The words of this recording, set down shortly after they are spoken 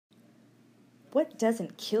What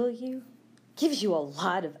doesn't kill you gives you a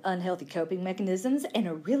lot of unhealthy coping mechanisms and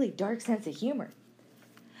a really dark sense of humor.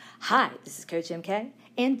 Hi, this is Coach MK,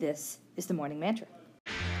 and this is the Morning Mantra.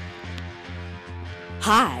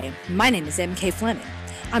 Hi, my name is MK Fleming.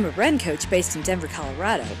 I'm a run coach based in Denver,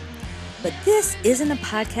 Colorado. But this isn't a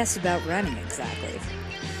podcast about running exactly.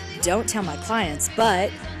 Don't tell my clients, but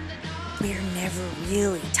we're never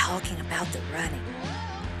really talking about the running.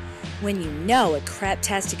 When you know a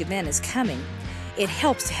craptastic event is coming, it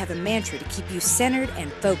helps to have a mantra to keep you centered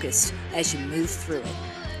and focused as you move through it.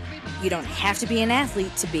 You don't have to be an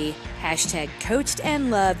athlete to be #coached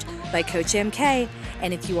and loved by Coach MK,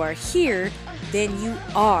 and if you are here, then you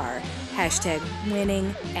are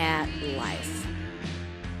 #winning at life.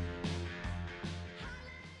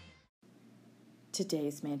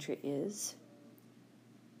 Today's mantra is,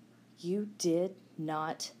 you did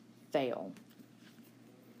not fail.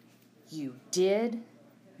 You did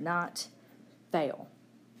not fail.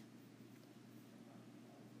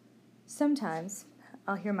 Sometimes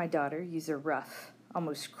I'll hear my daughter use a rough,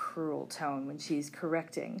 almost cruel tone when she's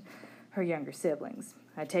correcting her younger siblings.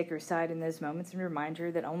 I take her aside in those moments and remind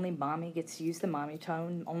her that only mommy gets to use the mommy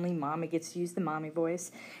tone, only mommy gets to use the mommy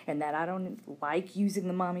voice, and that I don't like using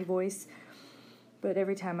the mommy voice. But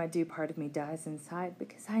every time I do, part of me dies inside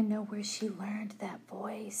because I know where she learned that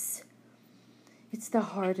voice. It's the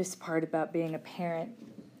hardest part about being a parent,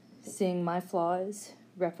 seeing my flaws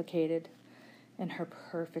replicated in her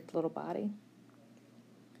perfect little body.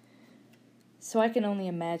 So I can only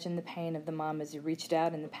imagine the pain of the mamas who reached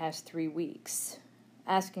out in the past 3 weeks,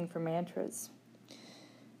 asking for mantras.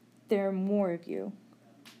 There are more of you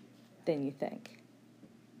than you think.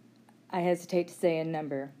 I hesitate to say a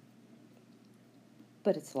number,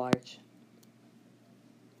 but it's large.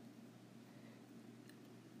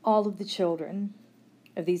 All of the children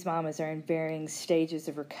of these mamas are in varying stages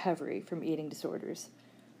of recovery from eating disorders.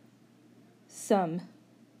 Some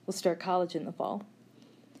will start college in the fall.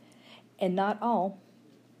 And not all,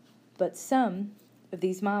 but some of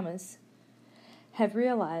these mamas have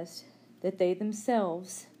realized that they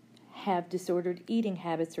themselves have disordered eating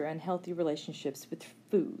habits or unhealthy relationships with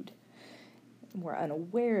food. And were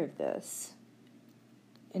unaware of this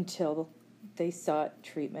until they sought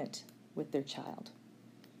treatment with their child.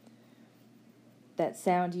 That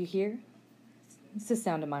sound you hear, it's the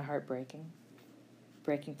sound of my heart breaking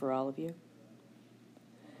for all of you.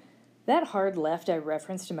 That hard left I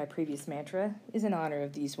referenced in my previous mantra is in honor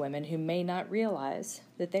of these women who may not realize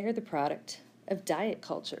that they are the product of diet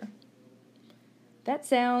culture. That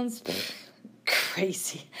sounds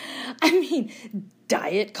crazy. I mean,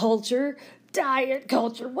 diet culture?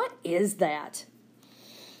 What is that?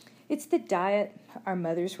 It's the diet our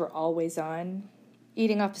mothers were always on,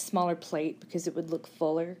 eating off a smaller plate because it would look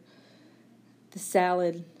fuller, the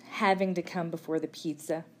salad having to come before the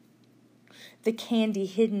pizza, the candy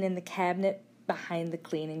hidden in the cabinet behind the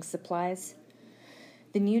cleaning supplies,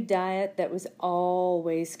 the new diet that was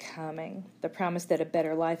always coming, the promise that a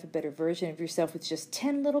better life, a better version of yourself was just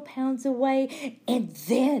 10 little pounds away, and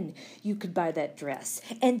then you could buy that dress,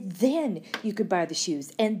 and then you could buy the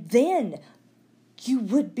shoes, and then you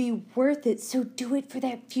would be worth it. So do it for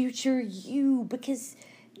that future you, because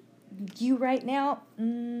you right now,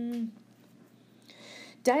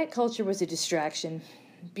 diet culture was a distraction.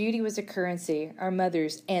 Beauty was a currency our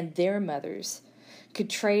mothers and their mothers could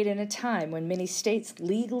trade in a time when many states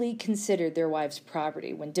legally considered their wives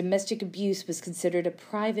property, when domestic abuse was considered a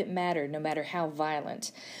private matter no matter how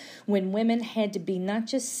violent, when women had to be not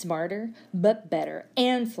just smarter, but better,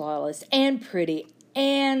 and flawless, and pretty,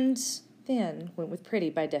 and thin went with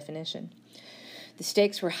pretty by definition. The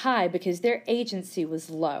stakes were high because their agency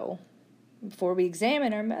was low. Before we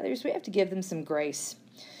examine our mothers, we have to give them some grace.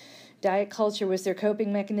 Diet culture was their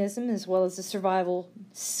coping mechanism as well as a survival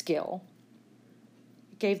skill.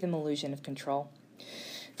 It gave them illusion of control.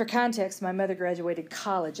 For context, my mother graduated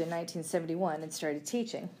college in 1971 and started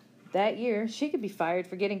teaching. That year, she could be fired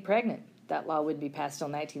for getting pregnant. That law wouldn't be passed till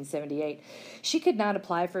 1978. She could not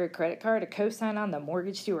apply for a credit card or co-sign on the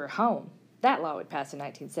mortgage to her home. That law would pass in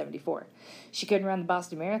 1974. She couldn't run the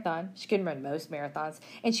Boston Marathon. She couldn't run most marathons.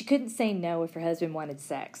 And she couldn't say no if her husband wanted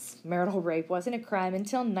sex. Marital rape wasn't a crime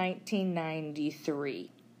until 1993.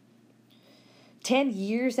 10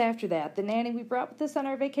 years after that, the nanny we brought with us on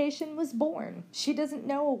our vacation was born. She doesn't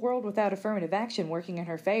know a world without affirmative action working in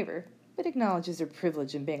her favor, but acknowledges her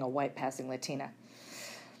privilege in being a white-passing Latina.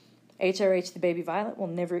 HRH the baby Violet will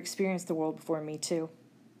never experience the world before Me Too.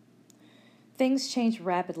 Things change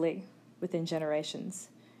rapidly within generations,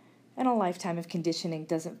 and a lifetime of conditioning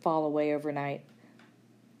doesn't fall away overnight.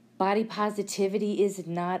 Body positivity is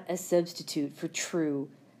not a substitute for true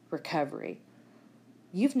recovery.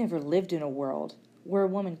 You've never lived in a world where a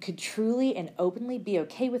woman could truly and openly be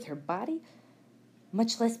okay with her body,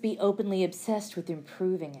 much less be openly obsessed with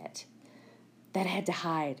improving it. That had to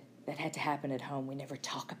hide. That had to happen at home. We never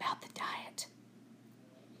talk about the diet.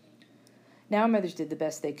 Now, our mothers did the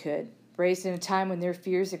best they could, raised in a time when their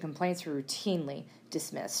fears and complaints were routinely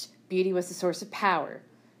dismissed. Beauty was the source of power.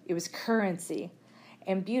 It was currency.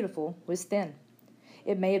 And beautiful was thin.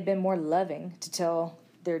 It may have been more loving to tell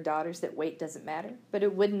their daughters that weight doesn't matter, but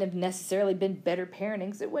it wouldn't have necessarily been better parenting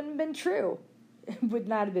because it wouldn't have been true. It would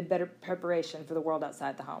not have been better preparation for the world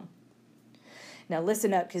outside the home. Now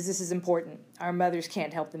listen up, because this is important. Our mothers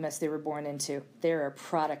can't help the mess they were born into. They're a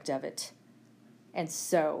product of it. And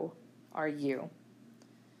so are you.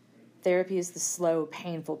 Therapy is the slow,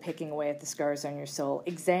 painful picking away at the scars on your soul,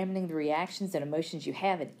 examining the reactions and emotions you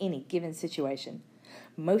have in any given situation.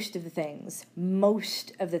 Most of the things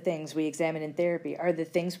we examine in therapy are the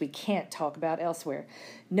things we can't talk about elsewhere.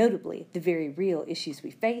 Notably, the very real issues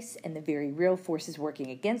we face and the very real forces working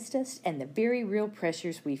against us and the very real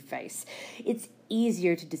pressures we face. It's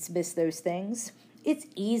easier to dismiss those things. It's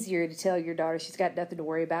easier to tell your daughter she's got nothing to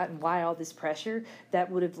worry about and why all this pressure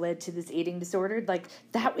that would have led to this eating disorder. Like,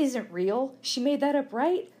 that isn't real. She made that up,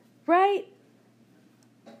 right? Right?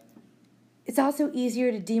 It's also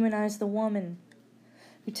easier to demonize the woman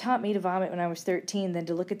who taught me to vomit when I was 13 than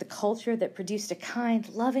to look at the culture that produced a kind,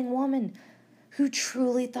 loving woman who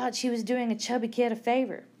truly thought she was doing a chubby kid a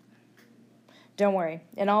favor. Don't worry,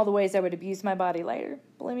 in all the ways I would abuse my body later,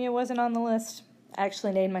 bulimia wasn't on the list. I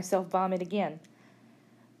actually made myself vomit again.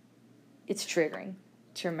 It's triggering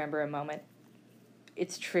to remember a moment.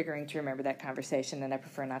 It's triggering to remember that conversation, and I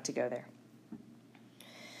prefer not to go there.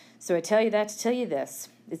 So I tell you that to tell you this.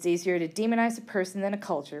 It's easier to demonize a person than a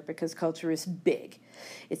culture because culture is big.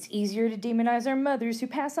 It's easier to demonize our mothers who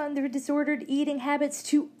pass on their disordered eating habits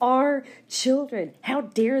to our children. How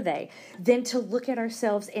dare they? Than to look at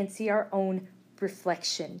ourselves and see our own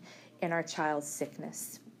reflection in our child's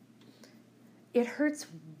sickness. It hurts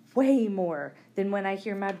way more than when I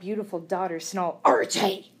hear my beautiful daughter snarl,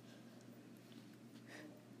 RJ!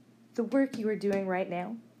 The work you are doing right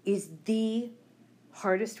now is the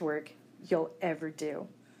hardest work you'll ever do.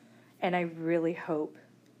 And I really hope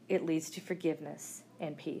it leads to forgiveness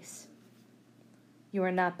and peace. You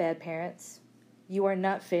are not bad parents. You are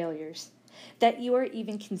not failures. That you are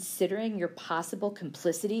even considering your possible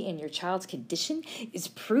complicity in your child's condition is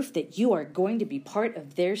proof that you are going to be part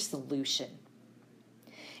of their solution.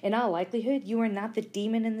 In all likelihood, you are not the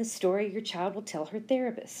demon in the story your child will tell her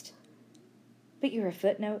therapist. But you're a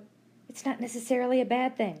footnote. It's not necessarily a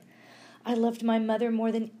bad thing. I loved my mother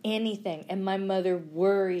more than anything, and my mother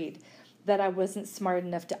worried that I wasn't smart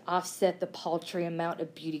enough to offset the paltry amount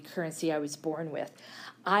of beauty currency I was born with.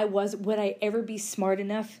 Would I ever be smart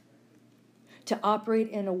enough to operate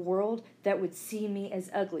in a world that would see me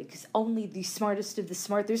as ugly? Because only the smartest of the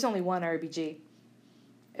smart, there's only one RBG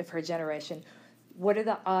of her generation. What are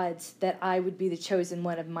the odds that I would be the chosen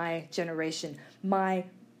one of my generation?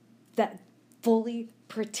 That fully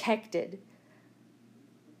protected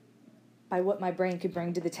by what my brain could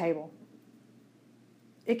bring to the table.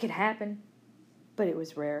 It could happen, but it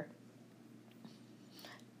was rare.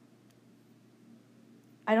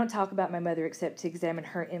 I don't talk about my mother except to examine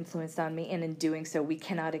her influence on me, and in doing so, we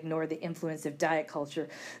cannot ignore the influence of diet culture,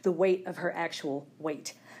 the weight of her actual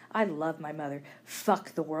weight. I love my mother.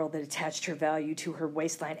 Fuck the world that attached her value to her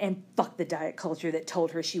waistline, and fuck the diet culture that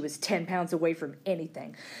told her she was 10 pounds away from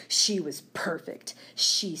anything. She was perfect.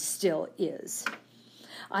 She still is.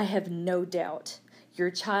 I have no doubt your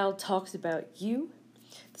child talks about you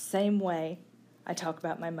the same way I talk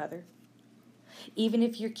about my mother. Even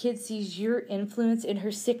if your kid sees your influence in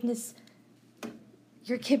her sickness,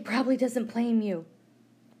 your kid probably doesn't blame you.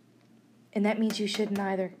 And that means you shouldn't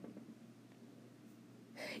either.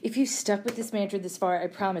 If you stuck with this mantra this far, I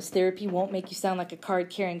promise therapy won't make you sound like a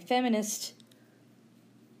card-carrying feminist.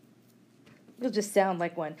 You'll just sound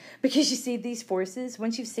like one. Because you see, these forces,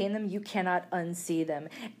 once you've seen them, you cannot unsee them.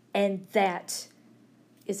 And that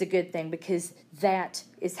is a good thing, because that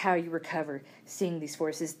is how you recover seeing these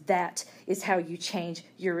forces. That is how you change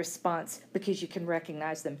your response, because you can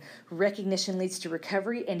recognize them. Recognition leads to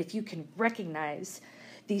recovery, and if you can recognize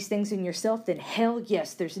these things in yourself, then hell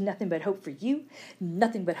yes, there's nothing but hope for you,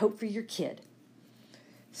 nothing but hope for your kid.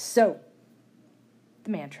 So,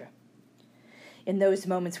 the mantra. In those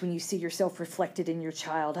moments when you see yourself reflected in your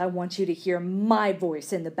child, I want you to hear my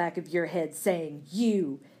voice in the back of your head saying,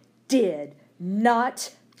 you did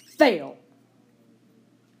not fail.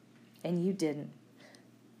 And you didn't.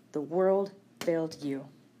 The world failed you.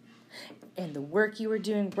 And the work you are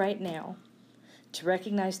doing right now to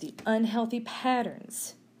recognize the unhealthy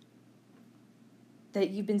patterns that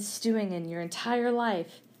you've been stewing in your entire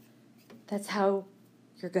life. That's how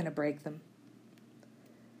you're going to break them.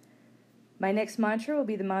 My next mantra will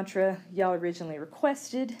be the mantra y'all originally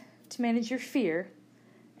requested to manage your fear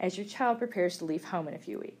as your child prepares to leave home in a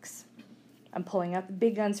few weeks. I'm pulling out the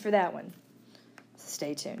big guns for that one, so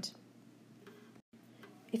stay tuned.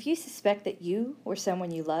 If you suspect that you or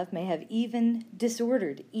someone you love may have even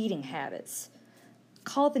disordered eating habits,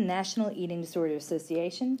 call the National Eating Disorder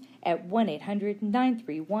Association at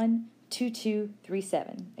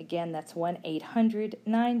 1-800-931-2237. Again, that's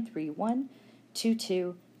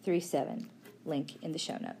 1-800-931-2237. Link in the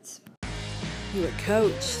show notes. You are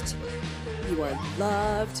coached, you are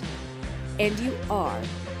loved, and you are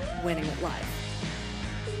winning at life.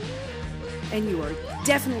 And you are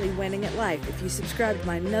definitely winning at life if you subscribe to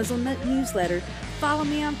my Nuzzlenut newsletter, follow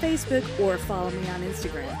me on Facebook, or follow me on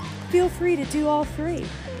Instagram. Feel free to do all three.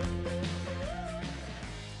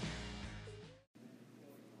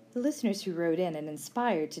 The listeners who wrote in and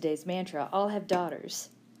inspired today's mantra all have daughters,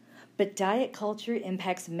 but diet culture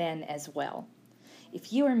impacts men as well.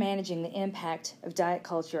 If you are managing the impact of diet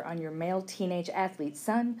culture on your male teenage athlete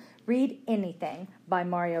son, read Anything by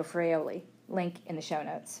Mario Fraioli. Link in the show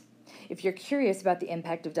notes. If you're curious about the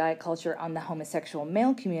impact of diet culture on the homosexual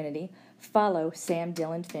male community, follow Sam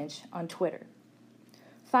Dillon Finch on Twitter.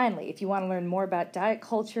 Finally, if you want to learn more about diet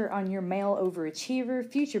culture on your male overachiever,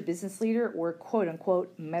 future business leader, or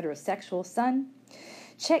quote-unquote metrosexual son,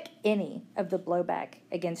 check any of the blowback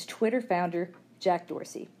against Twitter founder Jack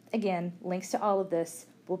Dorsey. Again, links to all of this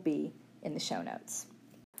will be in the show notes.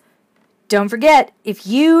 Don't forget, if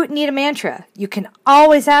you need a mantra, you can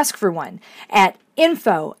always ask for one at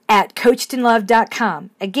info@coachedandloved.com.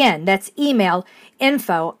 Again, that's email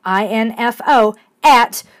info, INFO,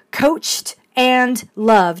 at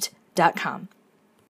coachedandloved.com.